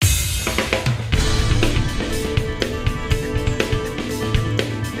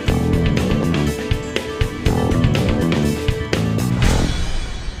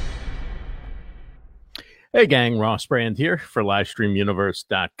Hey gang, Ross Brand here for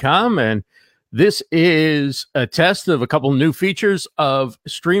livestreamuniverse.com, and this is a test of a couple new features of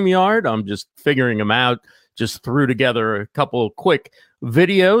StreamYard. I'm just figuring them out, just threw together a couple quick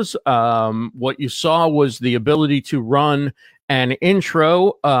videos. What you saw was the ability to run an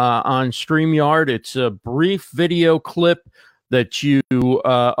intro on StreamYard. It's a brief video clip that you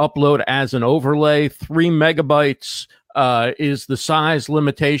upload as an overlay. 3 megabytes is the size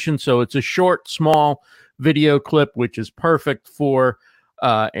limitation, so it's a short, small video clip, which is perfect for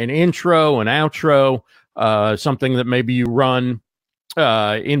an intro, an outro, something that maybe you run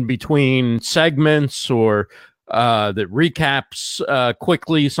in between segments, or that recaps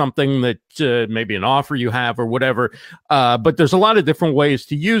quickly something that maybe an offer you have or whatever. But there's a lot of different ways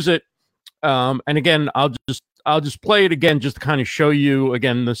to use it. And again, I'll just play it again just to kind of show you.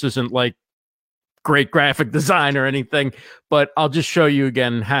 Again, this isn't like great graphic design or anything, but I'll just show you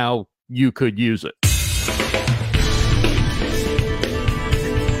again how you could use it.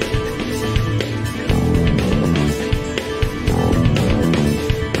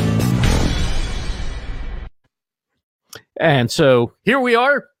 And so here we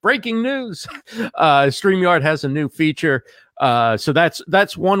are, breaking news. StreamYard has a new feature. So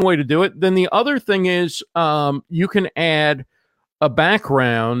that's one way to do it. Then the other thing is you can add a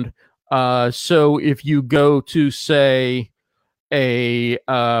background. So if you go to, say, a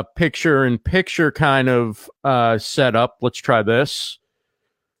picture-in-picture kind of setup, let's try this.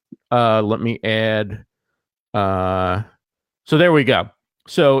 Let me add. So there we go.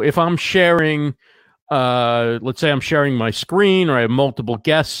 So if I'm sharing, let's say I'm sharing my screen, or I have multiple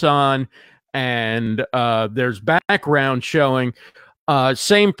guests on, and there's background showing.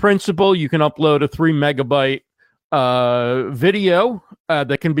 Same principle. You can upload a 3 megabyte video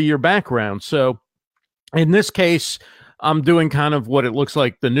that can be your background. So in this case, I'm doing kind of what it looks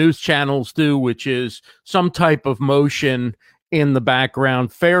like the news channels do, which is some type of motion in the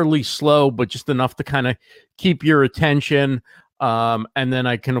background, fairly slow, but just enough to kind of keep your attention. And then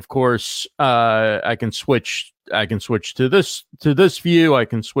I can, of course, I can switch to this view. I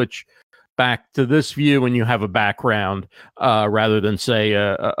can switch back to this view, and you have a background rather than, say,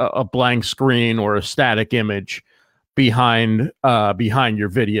 a blank screen or a static image behind your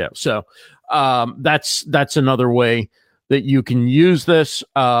video. So that's another way that you can use this.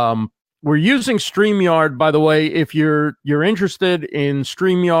 We're using StreamYard, by the way. If you're interested in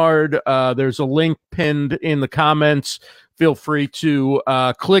StreamYard, there's a link pinned in the comments. Feel free to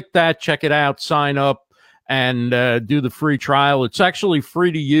click that, check it out, sign up, and do the free trial. It's actually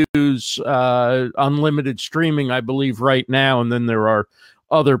free to use, unlimited streaming, I believe, right now. And then there are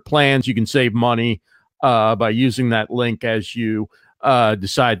other plans. You can save money by using that link as you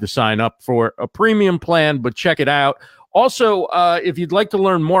decide to sign up for a premium plan, but check it out. Also, if you'd like to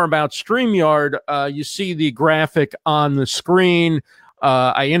learn more about StreamYard, you see the graphic on the screen.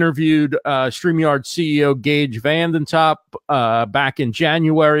 I interviewed StreamYard CEO Gage Vandentop back in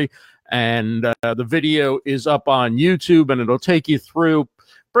January, and the video is up on YouTube, and it'll take you through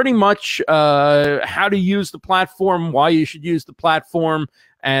pretty much how to use the platform, why you should use the platform,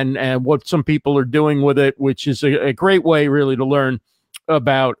 and what some people are doing with it, which is a great way really to learn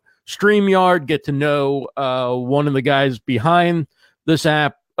about StreamYard, get to know one of the guys behind this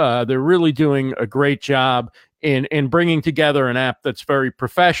app. They're really doing a great job in bringing together an app that's very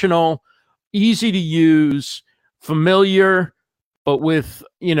professional, easy to use, familiar, but with,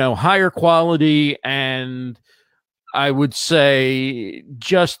 higher quality, and I would say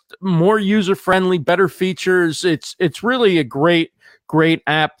just more user-friendly, better features. It's really a great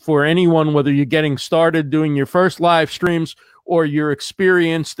app for anyone, whether you're getting started doing your first live streams, or you're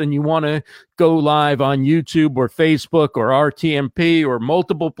experienced and you want to go live on YouTube or Facebook or RTMP or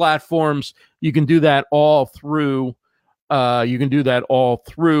multiple platforms. You can do that all through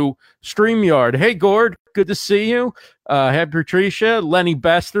StreamYard. Hey, Gord, good to see you. Hey, Patricia, Lenny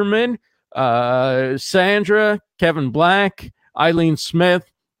Besterman, Sandra, Kevin Black, Eileen Smith.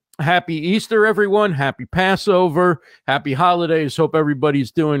 Happy Easter, everyone. Happy Passover. Happy holidays. Hope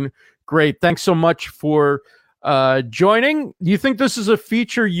everybody's doing great. Thanks so much for joining. Do you think this is a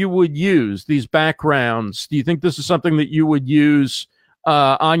feature you would use, these backgrounds? Do you think this is something that you would use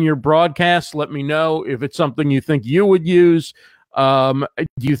on your broadcast? Let me know if it's something you think you would use. Do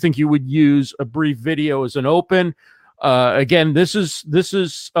you think you would use a brief video as an open? Again, this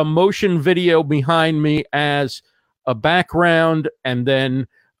is a motion video behind me as a background, and then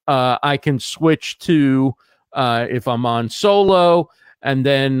I can switch to if I'm on solo, and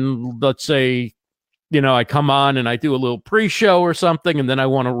then let's say, I come on and I do a little pre-show or something, and then I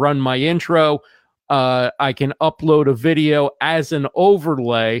want to run my intro. I can upload a video as an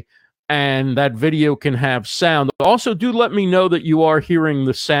overlay, and that video can have sound. Also, do let me know that you are hearing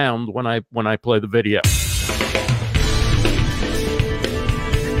the sound when I play the video.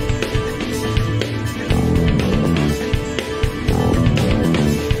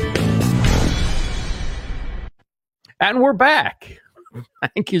 And we're back.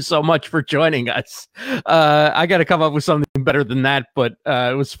 Thank you so much for joining us. I got to come up with something better than that, but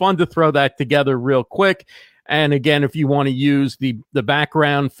it was fun to throw that together real quick. And again, if you want to use the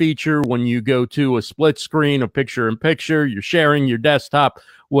background feature when you go to a split screen, a picture-in-picture, you're sharing your desktop,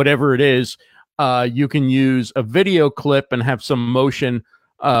 whatever it is, you can use a video clip and have some motion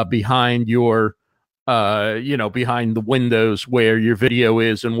behind your, behind the windows where your video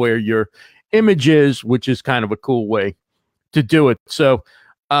is and where your image is, which is kind of a cool way to do it. So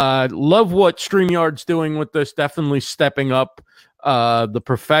love what StreamYard's doing with this, definitely stepping up the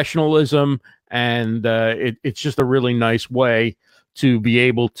professionalism, and it's just a really nice way to be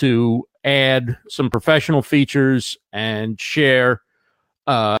able to add some professional features and share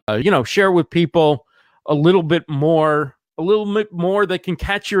with people a little bit more that can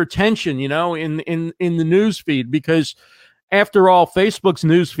catch your attention, in the news feed, because after all, Facebook's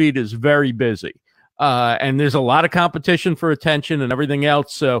newsfeed is very busy, and there's a lot of competition for attention and everything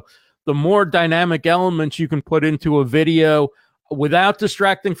else. So the more dynamic elements you can put into a video without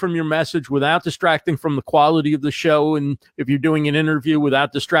distracting from your message, without distracting from the quality of the show, and if you're doing an interview,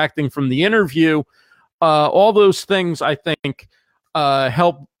 without distracting from the interview, all those things, I think,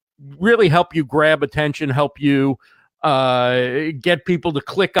 really help you grab attention, help you get people to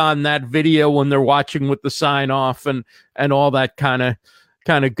click on that video when they're watching with the sign off and all that kind of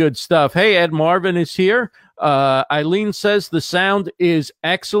good stuff. Hey, Ed Marvin is here. Eileen says the sound is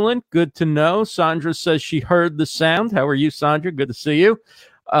excellent. Good to know. Sandra says she heard the sound. How are you, Sandra? Good to see you.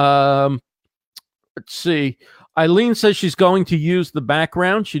 Let's see. Eileen says she's going to use the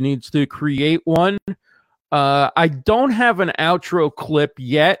background. She needs to create one. I don't have an outro clip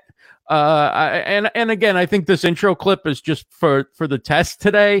yet. And again, I think this intro clip is just for the test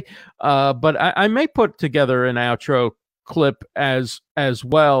today. But I may put together an outro clip as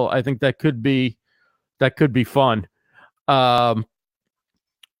well. I think that could be fun. Yeah,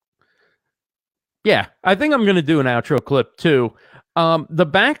 I think I'm going to do an outro clip too. The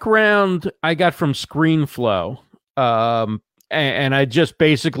background I got from ScreenFlow. And I just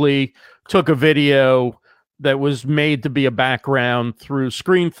basically took a video that was made to be a background through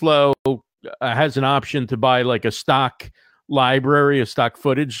ScreenFlow. Has an option to buy like a stock library, a stock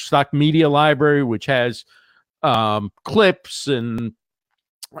footage, stock media library, which has clips and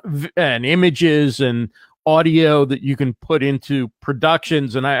images and audio that you can put into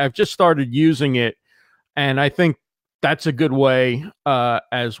productions. And I've just started using it, and I think that's a good way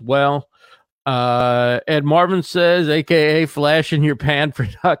as well. Ed Marvin says, AKA Flash in Your Pan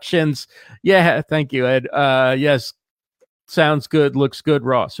Productions. Yeah, thank you, Ed. Yes, sounds good, looks good,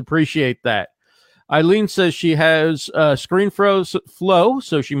 Ross. Appreciate that. Eileen says she has ScreenFlow,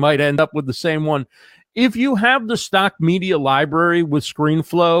 so she might end up with the same one. If you have the stock media library with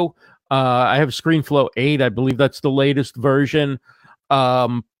ScreenFlow, I have ScreenFlow 8. I believe that's the latest version.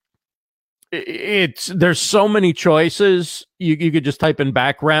 There's so many choices. You could just type in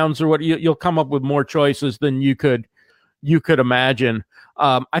backgrounds or what, you'll come up with more choices than you could imagine.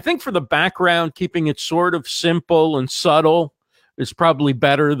 I think for the background, keeping it sort of simple and subtle is probably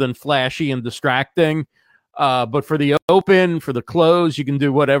better than flashy and distracting. But for the open, for the close, you can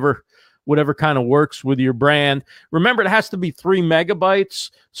do whatever kind of works with your brand. Remember, it has to be 3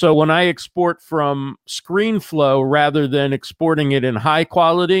 megabytes. So when I export from ScreenFlow, rather than exporting it in high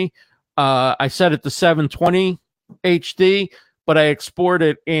quality, I set it to 720 HD, but I export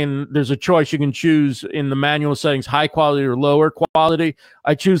it in, there's a choice you can choose in the manual settings, high quality or lower quality.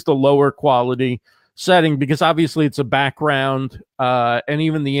 I choose the lower quality setting because obviously it's a background, and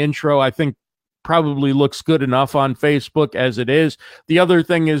even the intro, I think, probably looks good enough on Facebook as it is. The other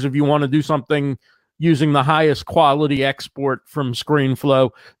thing is, if you want to do something using the highest quality export from ScreenFlow,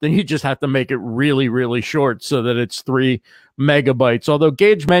 then you just have to make it really, really short so that it's 3 megabytes. Although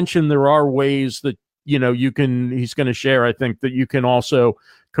Gage mentioned there are ways that, he's going to share, I think, that you can also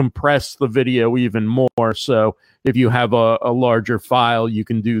compress the video even more. So if you have a larger file, you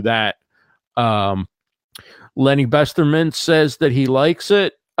can do that. Lenny Besterman says that he likes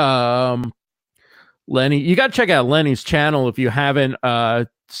it. Lenny, you got to check out Lenny's channel if you haven't.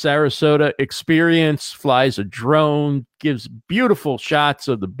 Sarasota Experience, flies a drone, gives beautiful shots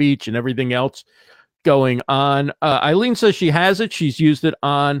of the beach and everything else going on. Eileen says she has it. She's used it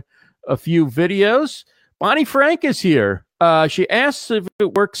on a few videos. Bonnie Frank is here. She asks if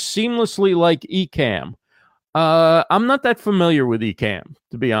it works seamlessly like Ecamm. I'm not that familiar with Ecamm,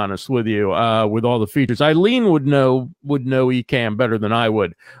 to be honest with you. With all the features, Eileen would know Ecamm better than I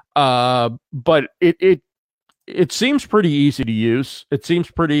would. But it seems pretty easy to use. It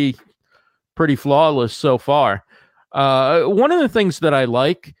seems pretty flawless so far. One of the things that I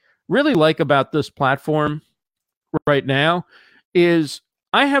really like about this platform right now is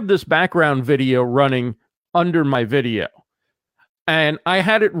I have this background video running under my video, and I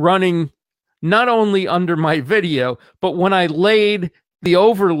had it running not only under my video, but when I laid the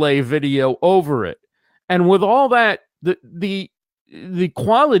overlay video over it. And with all that, the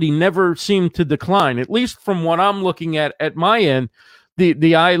quality never seemed to decline, at least from what I'm looking at my end.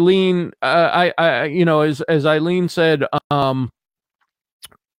 The Eileen, I as Eileen said,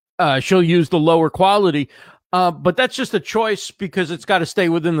 she'll use the lower quality, but that's just a choice because it's got to stay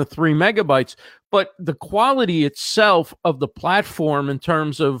within the 3 megabytes. But the quality itself of the platform, in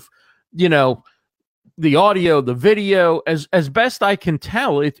terms of the audio, the video, as best I can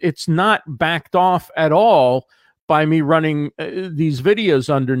tell, it's not backed off at all by me running these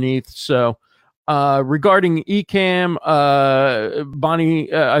videos underneath. So. Regarding Ecamm,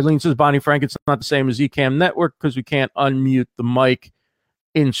 Eileen says, Bonnie Frank, it's not the same as Ecamm Network because we can't unmute the mic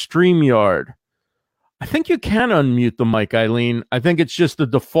in StreamYard. I think you can unmute the mic, Eileen. I think it's just the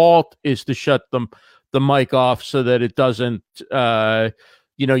default is to shut the mic off so that it doesn't,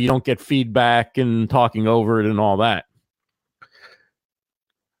 you don't get feedback and talking over it and all that.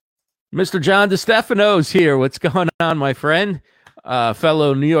 Mr. John DeStefano's here. What's going on, my friend?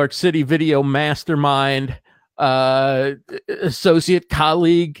 Fellow New York City video mastermind, associate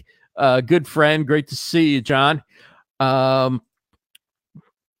colleague, good friend. Great to see you, John. Bonnie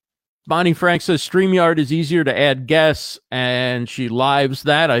Frank says StreamYard is easier to add guests, and she lives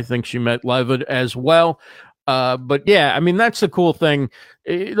that. I think she meant live it as well. But yeah, I mean, that's the cool thing.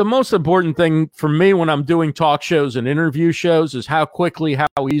 The most important thing for me when I'm doing talk shows and interview shows is how quickly, how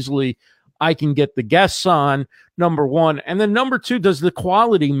easily I can get the guests on, number one. And then number two, does the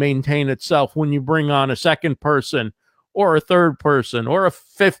quality maintain itself when you bring on a second person or a third person or a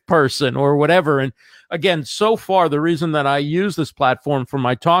fifth person or whatever? And again, so far, the reason that I use this platform for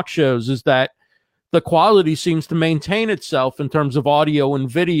my talk shows is that the quality seems to maintain itself in terms of audio and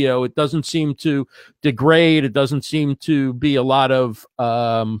video. It doesn't seem to degrade. It doesn't seem to be a lot of,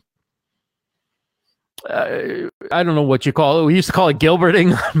 I don't know what you call it. We used to call it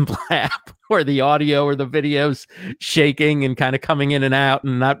Gilberting on Blap, where the audio or the video's shaking and kind of coming in and out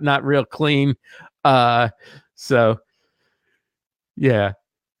and not real clean. So yeah.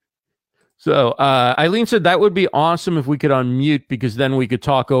 So Eileen said that would be awesome if we could unmute, because then we could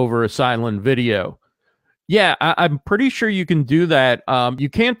talk over a silent video. Yeah, I'm pretty sure you can do that. You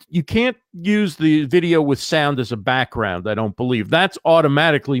can't use the video with sound as a background, I don't believe. That's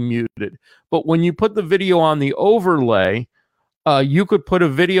automatically muted. But when you put the video on the overlay, you could put a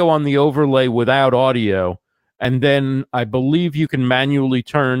video on the overlay without audio, and then I believe you can manually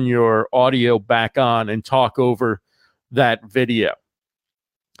turn your audio back on and talk over that video.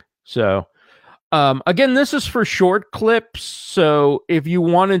 So again, this is for short clips. So if you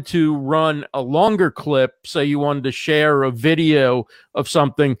wanted to run a longer clip, say you wanted to share a video of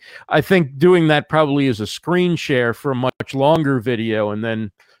something, I think doing that probably is a screen share for a much longer video, and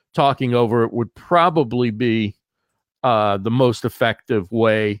then talking over it would probably be the most effective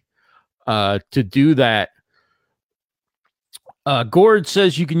way to do that. Gord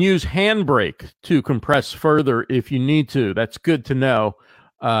says you can use Handbrake to compress further if you need to. That's good to know.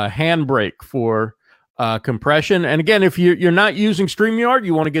 Handbrake for compression. And again, if you're not using StreamYard,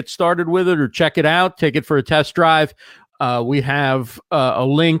 you want to get started with it or check it out, take it for a test drive, we have a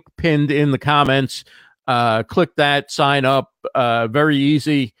link pinned in the comments. Click that, sign up. Very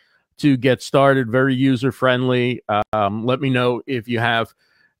easy to get started, very user-friendly. Let me know if you have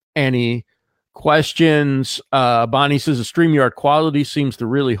any questions. Bonnie says the StreamYard quality seems to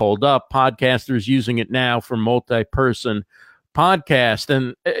really hold up. Podcasters using it now for multi-person podcast,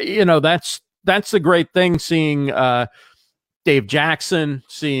 and that's the great thing, seeing Dave Jackson,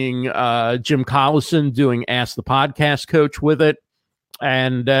 seeing Jim Collison doing Ask the Podcast Coach with it.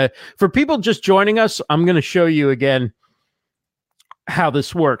 And for people just joining us, I'm going to show you again how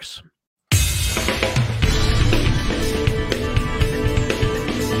this works.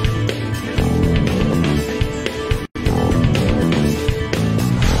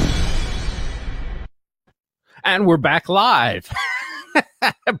 And we're back live.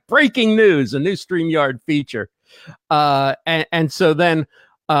 Breaking news, a new StreamYard feature. And so then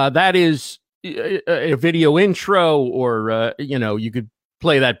that is a video intro, or, you could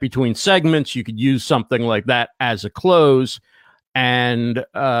play that between segments. You could use something like that as a close. And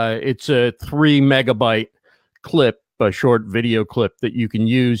it's a 3 megabyte clip, a short video clip that you can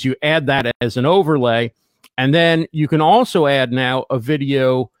use. You add that as an overlay, and then you can also add now a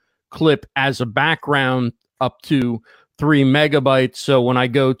video clip as a background up to 3 megabytes. So when I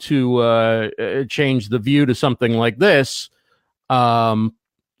go to change the view to something like this,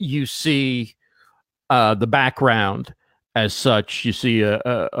 you see the background as such. You see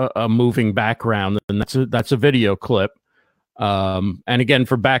a moving background, and that's a video clip. And again,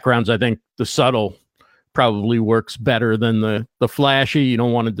 for backgrounds, I think the subtle probably works better than the flashy. You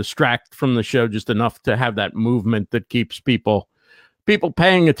don't want to distract from the show, just enough to have that movement that keeps people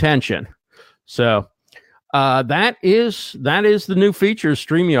paying attention. So that is the new feature of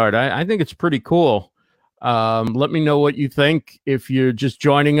StreamYard. I think it's pretty cool. Let me know what you think. If you're just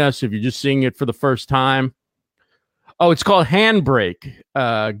joining us, if you're just seeing it for the first time. Oh, it's called Handbrake,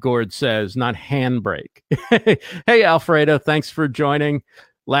 Gord says, not Handbrake. Hey, Alfredo, thanks for joining.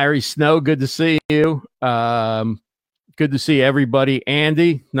 Larry Snow, good to see you. Good to see everybody.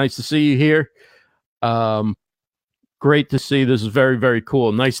 Andy, nice to see you here. Great to see. This is very, very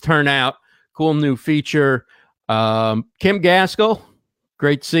cool. Nice turnout. Cool new feature. Kim Gaskell,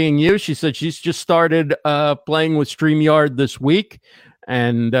 great seeing you. She said she's just started playing with StreamYard this week.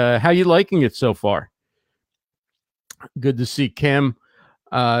 And how you liking it so far? Good to see Kim.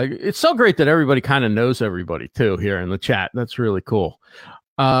 It's so great that everybody kind of knows everybody too here in the chat. That's really cool.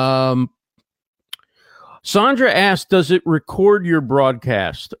 Sandra asked, does it record your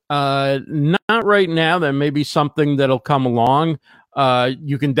broadcast? Not right now. That may be something that'll come along.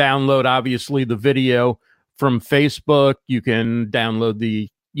 You can download, obviously, the video from Facebook. You can download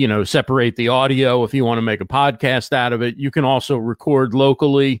separate the audio if you want to make a podcast out of it. You can also record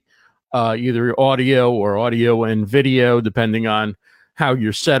locally, either audio or audio and video, depending on how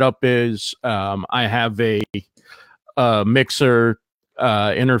your setup is. I have a mixer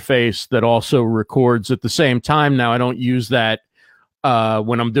interface that also records at the same time. Now, I don't use that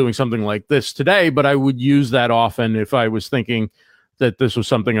when I'm doing something like this today, but I would use that often if I was thinking that this was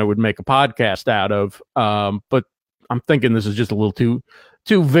something I would make a podcast out of. But I'm thinking this is just a little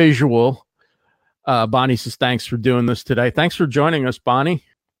too visual. Bonnie says, thanks for doing this today. Thanks for joining us, Bonnie.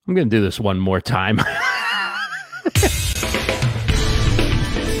 I'm going to do this one more time.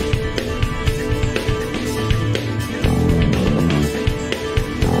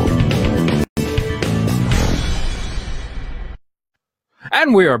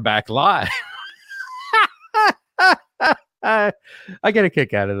 And we are back live. I get a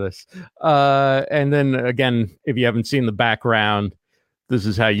kick out of this. And then again, if you haven't seen the background, this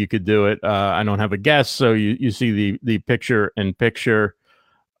is how you could do it. I don't have a guest, so you see the picture in picture.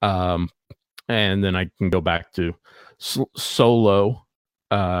 And then I can go back to solo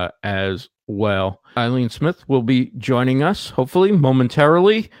as well. Eileen Smith will be joining us, hopefully,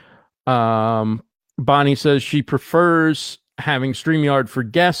 momentarily. Bonnie says she prefers having StreamYard for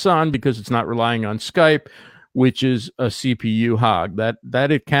guests on because it's not relying on Skype, which is a CPU hog.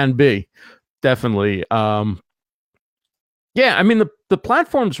 That it can be, definitely. Yeah, I mean the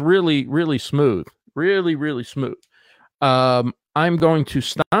platform's really, really smooth. Really, really smooth. I'm going to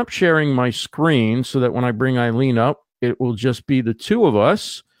stop sharing my screen so that when I bring Eileen up, it will just be the two of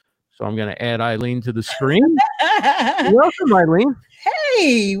us. So I'm going to add Eileen to the screen. Welcome, Eileen.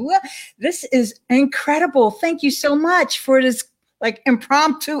 Hey, this is incredible. Thank you so much for this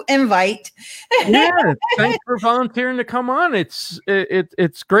impromptu invite. Yeah, thanks for volunteering to come on. It's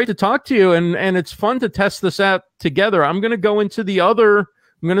great to talk to you, and it's fun to test this out together. I'm going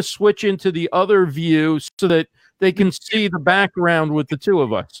to switch into the other view so that they can see the background with the two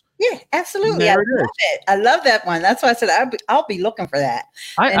of us. Yeah, absolutely. I love it. I love that one. That's why I said I'll be looking for that.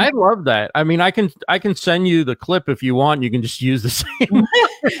 I love that. I mean, I can send you the clip if you want. You can just use the same.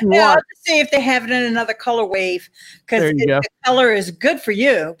 Yeah, I'll just see if they have it in another color wave, because the color is good for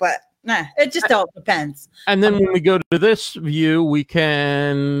you, but it just all depends. And then when we go to this view, we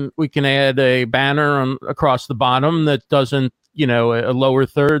can add a banner across the bottom that doesn't, a lower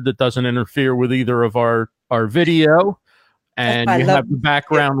third that doesn't interfere with either of our video. And you have the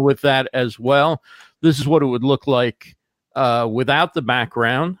background with that as well. This is what it would look like without the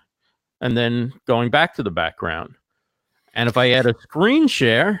background, and then going back to the background. And if I add a screen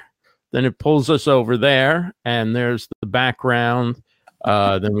share, then it pulls us over there, and there's the background.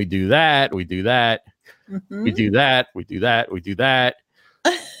 Then we do that, we do that, we do that, we do that, we do that,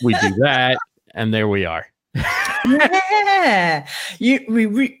 we do that, and there we are. Yeah.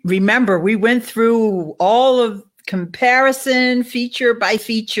 Remember, we went through all of comparison feature by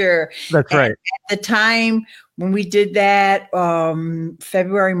feature. That's right. At the time when we did that,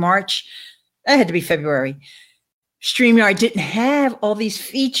 February, March, it had to be February. StreamYard didn't have all these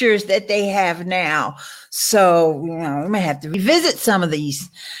features that they have now. So, we might have to revisit some of these.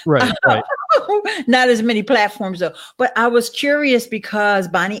 Right. Not as many platforms though. But I was curious because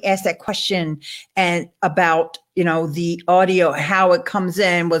Bonnie asked that question and about, the audio, how it comes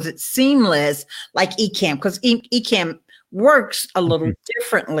in. Was it seamless like Ecamm? Because Ecamm works a little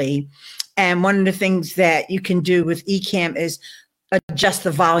differently. And one of the things that you can do with Ecamm is adjust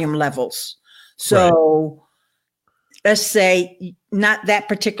the volume levels. So let's say not that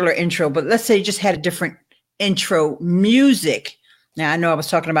particular intro, but let's say you just had a different intro music. Now I know I was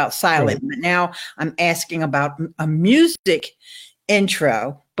talking about silent, but now I'm asking about a music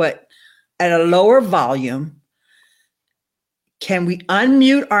intro, but at a lower volume. Can we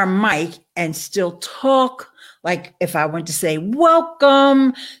unmute our mic and still talk? Like if I went to say,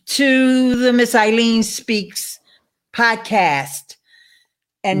 welcome to the Miss Eileen Speaks podcast,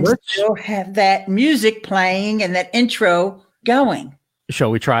 and still have that music playing and that intro going.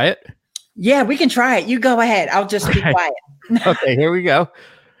 Shall we try it? Yeah, we can try it. You go ahead. I'll just be quiet. Okay, here we go.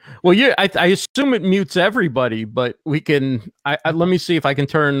 Well, I assume it mutes everybody, but we can. Let me see if I can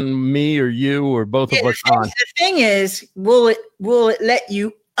turn me or you or both of us on. The thing is, will it let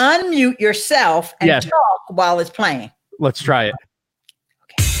you unmute yourself and talk while it's playing? Let's try it.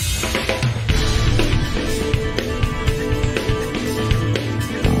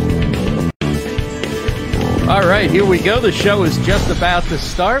 All right, here we go. The show is just about to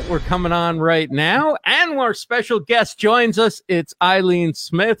start. We're coming on right now, and our special guest joins us. It's Eileen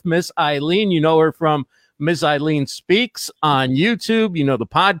Smith, Miss Eileen. You know her from Miss Eileen Speaks on YouTube. You know the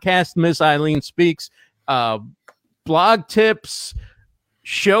podcast Miss Eileen Speaks, blog tips,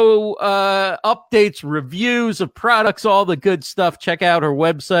 show updates, reviews of products, all the good stuff. Check out her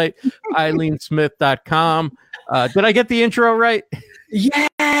website, eileensmith.com. Did I get the intro right?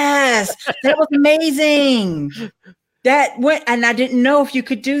 Yes, that was amazing. That went, and I didn't know if you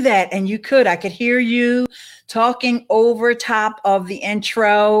could do that, and you could. I could hear you talking over top of the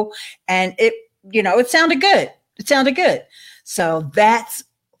intro, and it sounded good. It sounded good. So that's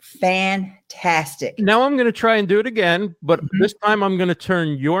fantastic. Now I'm going to try and do it again, but this time I'm going to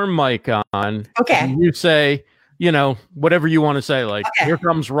turn your mic on. Okay. And you say, whatever you want to say, like here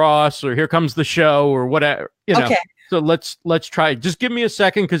comes Ross or here comes the show or whatever, Okay. So let's try. Just give me a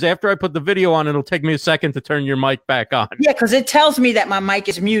second, because after I put the video on, it'll take me a second to turn your mic back on. Yeah, because it tells me that my mic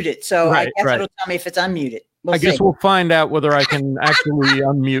is muted. So I guess it'll tell me if it's unmuted. I guess we'll find out whether I can actually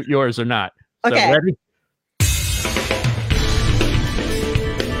unmute yours or not. Okay. So, ready?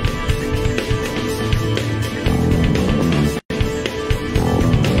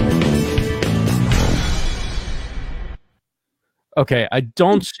 Okay, I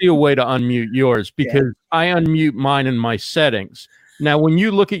don't see a way to unmute yours because I unmute mine in my settings. Now, when you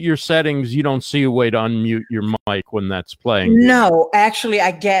look at your settings, you don't see a way to unmute your mic when that's playing. No, actually,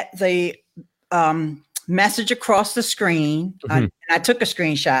 I get the message across the screen. And I took a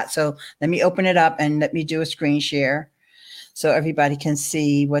screenshot. So let me open it up and let me do a screen share so everybody can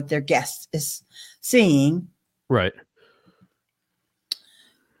see what their guest is seeing. Right.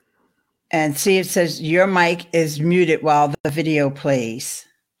 And see, it says your mic is muted while the video plays.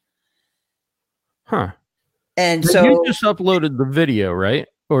 Huh. And so you just uploaded the video, right?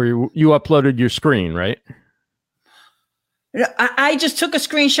 Or you uploaded your screen, right? I just took a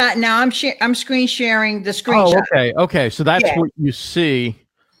screenshot. Now I'm screen sharing the screenshot. Oh, okay. So that's what you see.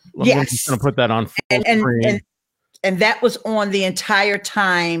 I'm just going to put that on full screen. And that was on the entire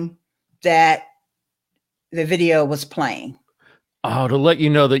time that the video was playing. Oh, to let you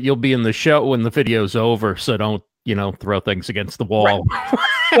know that you'll be in the show when the video's over, so don't, throw things against the wall.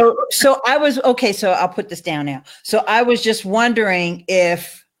 Right. So I was, so I'll put this down now. So I was just wondering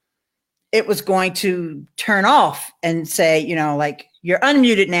if it was going to turn off and say, like you're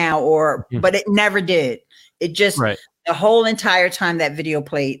unmuted now, but it never did. It just, the whole entire time that video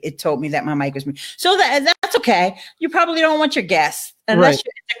played, it told me that my mic was muted. So that's okay. You probably don't want your guests unless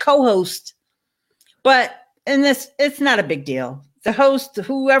you're the co-host, it's not a big deal. The host,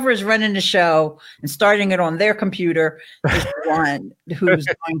 whoever is running the show and starting it on their computer, is the one who's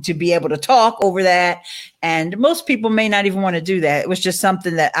going to be able to talk over that. And most people may not even want to do that. It was just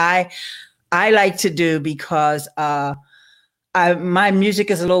something that I like to do because my music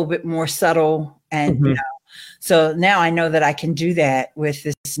is a little bit more subtle. And so now I know that I can do that with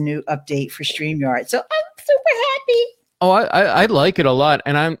this new update for StreamYard. So I'm super happy. Oh, I like it a lot,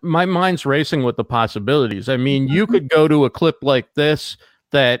 and my mind's racing with the possibilities. I mean, you could go to a clip like this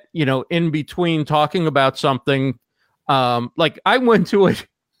that, in between talking about something, like I went to it.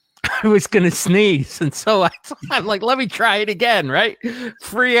 I was going to sneeze. And so I'm like, let me try it again, right?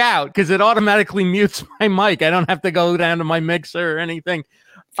 Free out, because it automatically mutes my mic. I don't have to go down to my mixer or anything.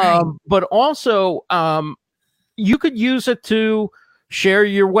 Right. But also, you could use it to share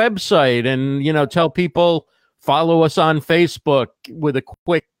your website and, tell people, follow us on Facebook with a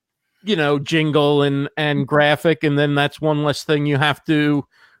quick, jingle and graphic. And then that's one less thing you have to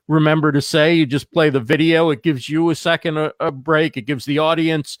remember to say. You just play the video. It gives you a second a break. It gives the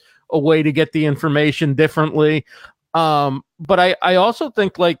audience a way to get the information differently. But I also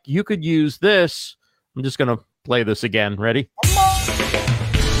think like you could use this. I'm just going to play this again. Ready?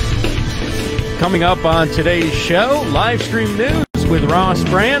 Coming up on today's show, live stream news with Ross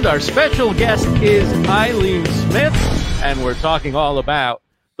Brand. Our special guest is Eileen Smith, and we're talking all about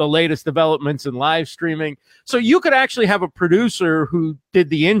the latest developments in live streaming. So you could actually have a producer who did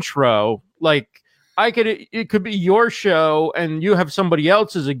the intro. Like it could be your show and you have somebody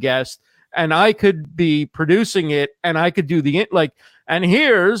else as a guest, and I could be producing it and I could do and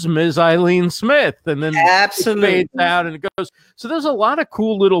here's Ms. Eileen Smith, and then absolutely it fades out and it goes. So there's a lot of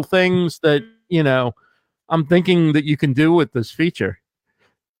cool little things that, I'm thinking that you can do with this feature.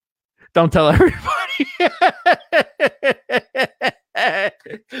 Don't tell everybody.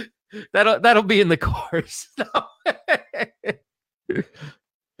 That'll be in the course.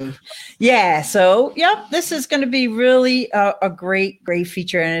 Yeah. So, yep, this is going to be really a great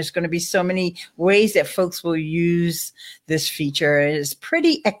feature. And there's going to be so many ways that folks will use this feature. It is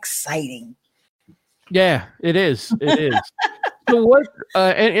pretty exciting. Yeah, it is. It is. So what,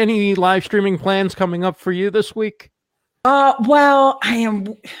 any live streaming plans coming up for you this week? Well, I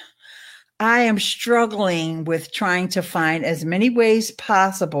am struggling with trying to find as many ways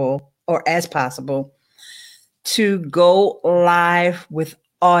possible to go live with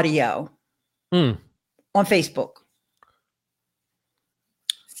audio on Facebook.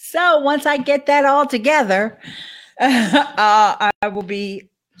 So once I get that all together, I will be.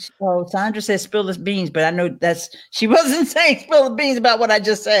 Oh, Sandra says spill the beans, but I know she wasn't saying spill the beans about what I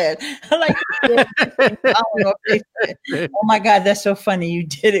just said. Like, oh my God, that's so funny. You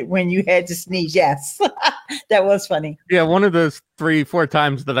did it when you had to sneeze. Yes, that was funny. Yeah, one of those 3-4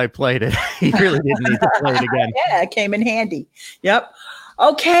 times that I played it, you really didn't need to play it again. Yeah, it came in handy. Yep.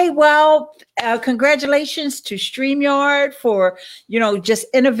 Okay, well, congratulations to StreamYard for, just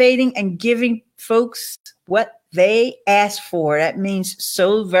innovating and giving folks what they asked for. That means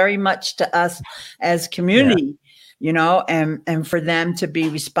so very much to us as community, and for them to be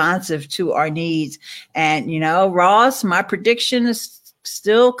responsive to our needs. And, Ross, my prediction is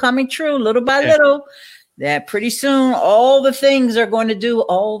still coming true little by little, that pretty soon all the things are going to do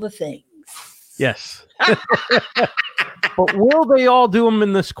all the things. Yes. But will they all do them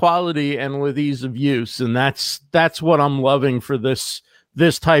in this quality and with ease of use? And that's what I'm loving for this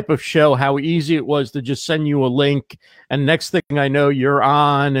type of show, how easy it was to just send you a link, and next thing I know, you're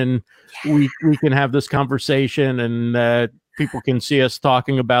on, and we can have this conversation, and people can see us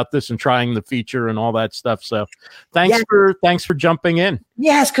talking about this and trying the feature and all that stuff. So thanks for jumping in.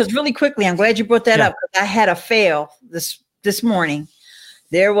 Yes, because really quickly, I'm glad you brought that up, because I had a fail this morning.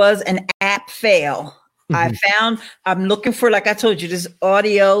 There was an app fail. I'm looking for, like I told you, this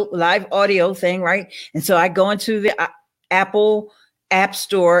live audio thing, right? And so I go into the Apple App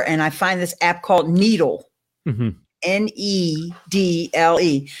Store and I find this app called Needle, Needle.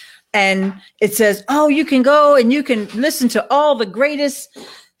 And it says, oh, you can go and you can listen to all the greatest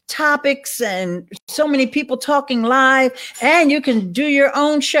topics and so many people talking live, and you can do your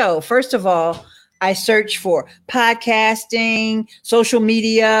own show. First of all, I search for podcasting, social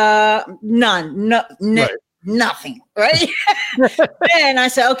media, nothing, right? And I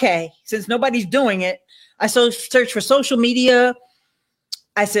said, okay, since nobody's doing it, I search for social media.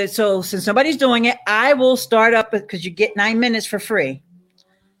 I said, so since nobody's doing it, I will start up, because you get 9 minutes for free.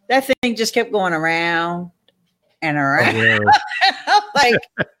 That thing just kept going around and around. Oh, really? Like,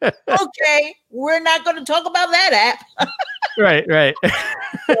 okay, we're not going to talk about that app. Right.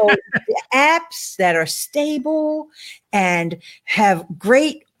 So the apps that are stable and have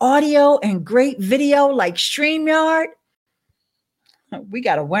great audio and great video, like StreamYard, we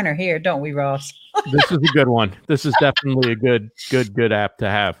got a winner here, don't we, Ross? This is a good one. This is definitely a good app to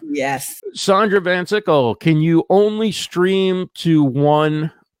have. Yes. Sandra Van Sickle, can you only stream to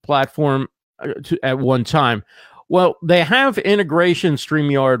one platform at one time? Well, they have integration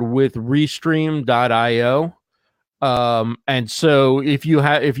StreamYard with Restream.io. And so if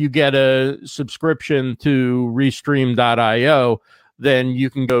you get a subscription to Restream.io, then you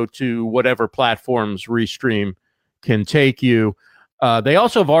can go to whatever platforms Restream can take you. They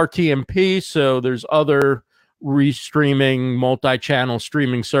also have RTMP, so there's other restreaming multi-channel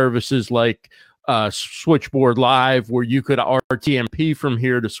streaming services like Switchboard Live, where you could RTMP from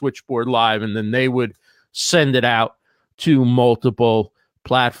here to Switchboard Live, and then they would send it out to multiple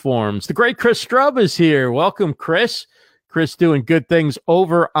platforms. The great Chris Strub is here. Welcome, Chris. Chris doing good things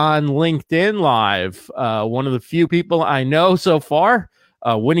over on LinkedIn Live. One of the few people I know so far.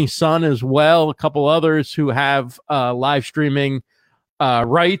 Winnie Sun as well. A couple others who have live streaming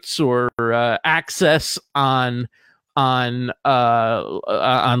rights or access on LinkedIn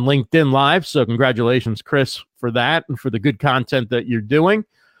Live. So congratulations, Chris, for that and for the good content that you're doing.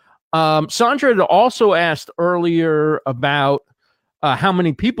 Sandra had also asked earlier about how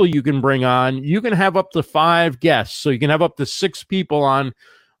many people you can bring on. You can have up to 5 guests. So you can have up to 6 people on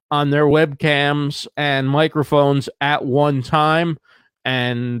their webcams and microphones at one time.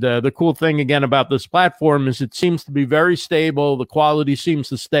 And the cool thing, again, about this platform is it seems to be very stable. The quality seems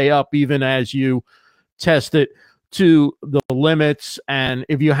to stay up even as you test it to the limits. And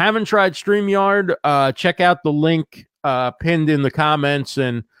if you haven't tried StreamYard, check out the link pinned in the comments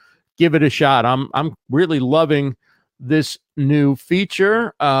and give it a shot. I'm really loving this new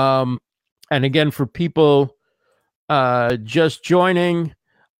feature. And again, for people just joining,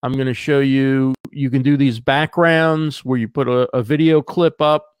 I'm going to show you. You can do these backgrounds where you put a video clip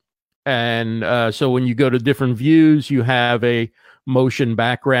up. And so when you go to different views, you have a motion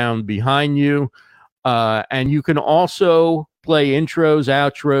background behind you. And you can also play intros,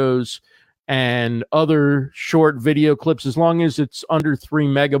 outros, and other short video clips as long as it's under 3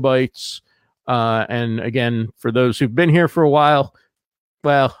 megabytes. And again, for those who've been here for a while,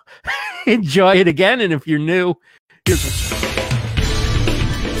 well, enjoy it again. And if you're new, here's...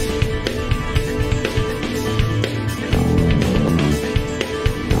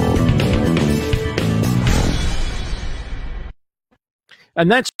 And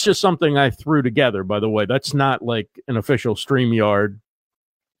that's just something I threw together, by the way. That's not like an official StreamYard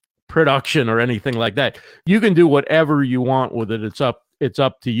production or anything like that. You can do whatever you want with it. It's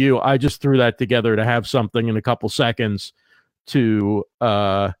up to you. I just threw that together to have something in a couple seconds to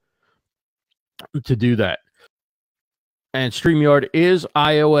do that. And StreamYard is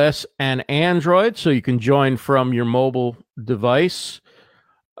iOS and Android, so you can join from your mobile device.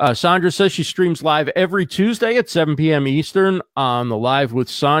 Sandra says she streams live every Tuesday at 7 p.m. Eastern on the Live with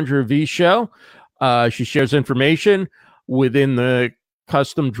Sandra V show. She shares information within the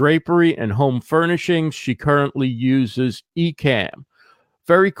custom drapery and home furnishings. She currently uses Ecamm.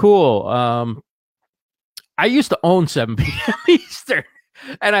 Very cool. I used to own 7 p.m. Eastern,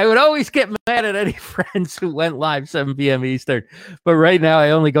 and I would always get mad at any friends who went live 7 p.m. Eastern. But right now,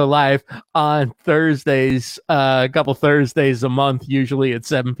 I only go live on Thursdays, a couple Thursdays a month, usually at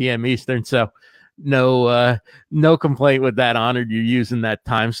 7 p.m. Eastern. So no complaint with that. Honored you using that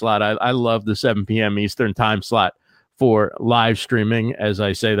time slot. I love the 7 p.m. Eastern time slot for live streaming. As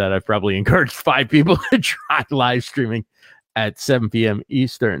I say that, I've probably encouraged 5 people to try live streaming at 7 p.m.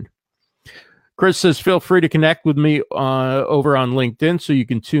 Eastern. Chris says, feel free to connect with me over on LinkedIn so you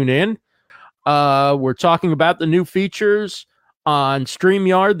can tune in. We're talking about the new features on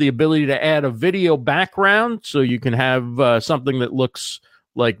StreamYard, the ability to add a video background so you can have something that looks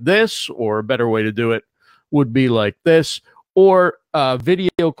like this, or a better way to do it would be like this, or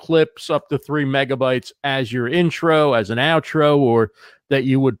video clips up to 3 megabytes as your intro, as an outro, or that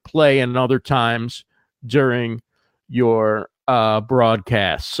you would play in other times during your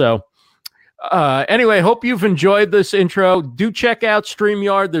broadcast. So anyway, hope you've enjoyed this intro. Do check out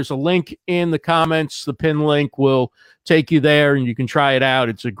StreamYard. There's a link in the comments. The pin link will take you there and you can try it out.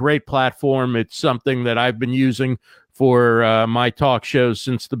 It's a great platform. It's something that I've been using for my talk shows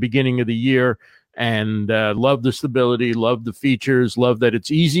since the beginning of the year, and love the stability, love the features, love that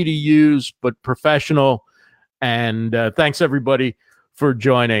it's easy to use but professional. And thanks everybody for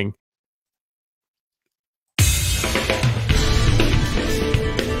joining.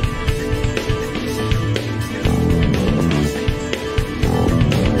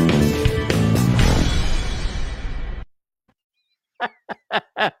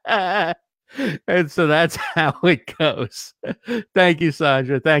 And so that's how it goes. Thank you,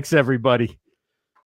 Sandra. Thanks, everybody.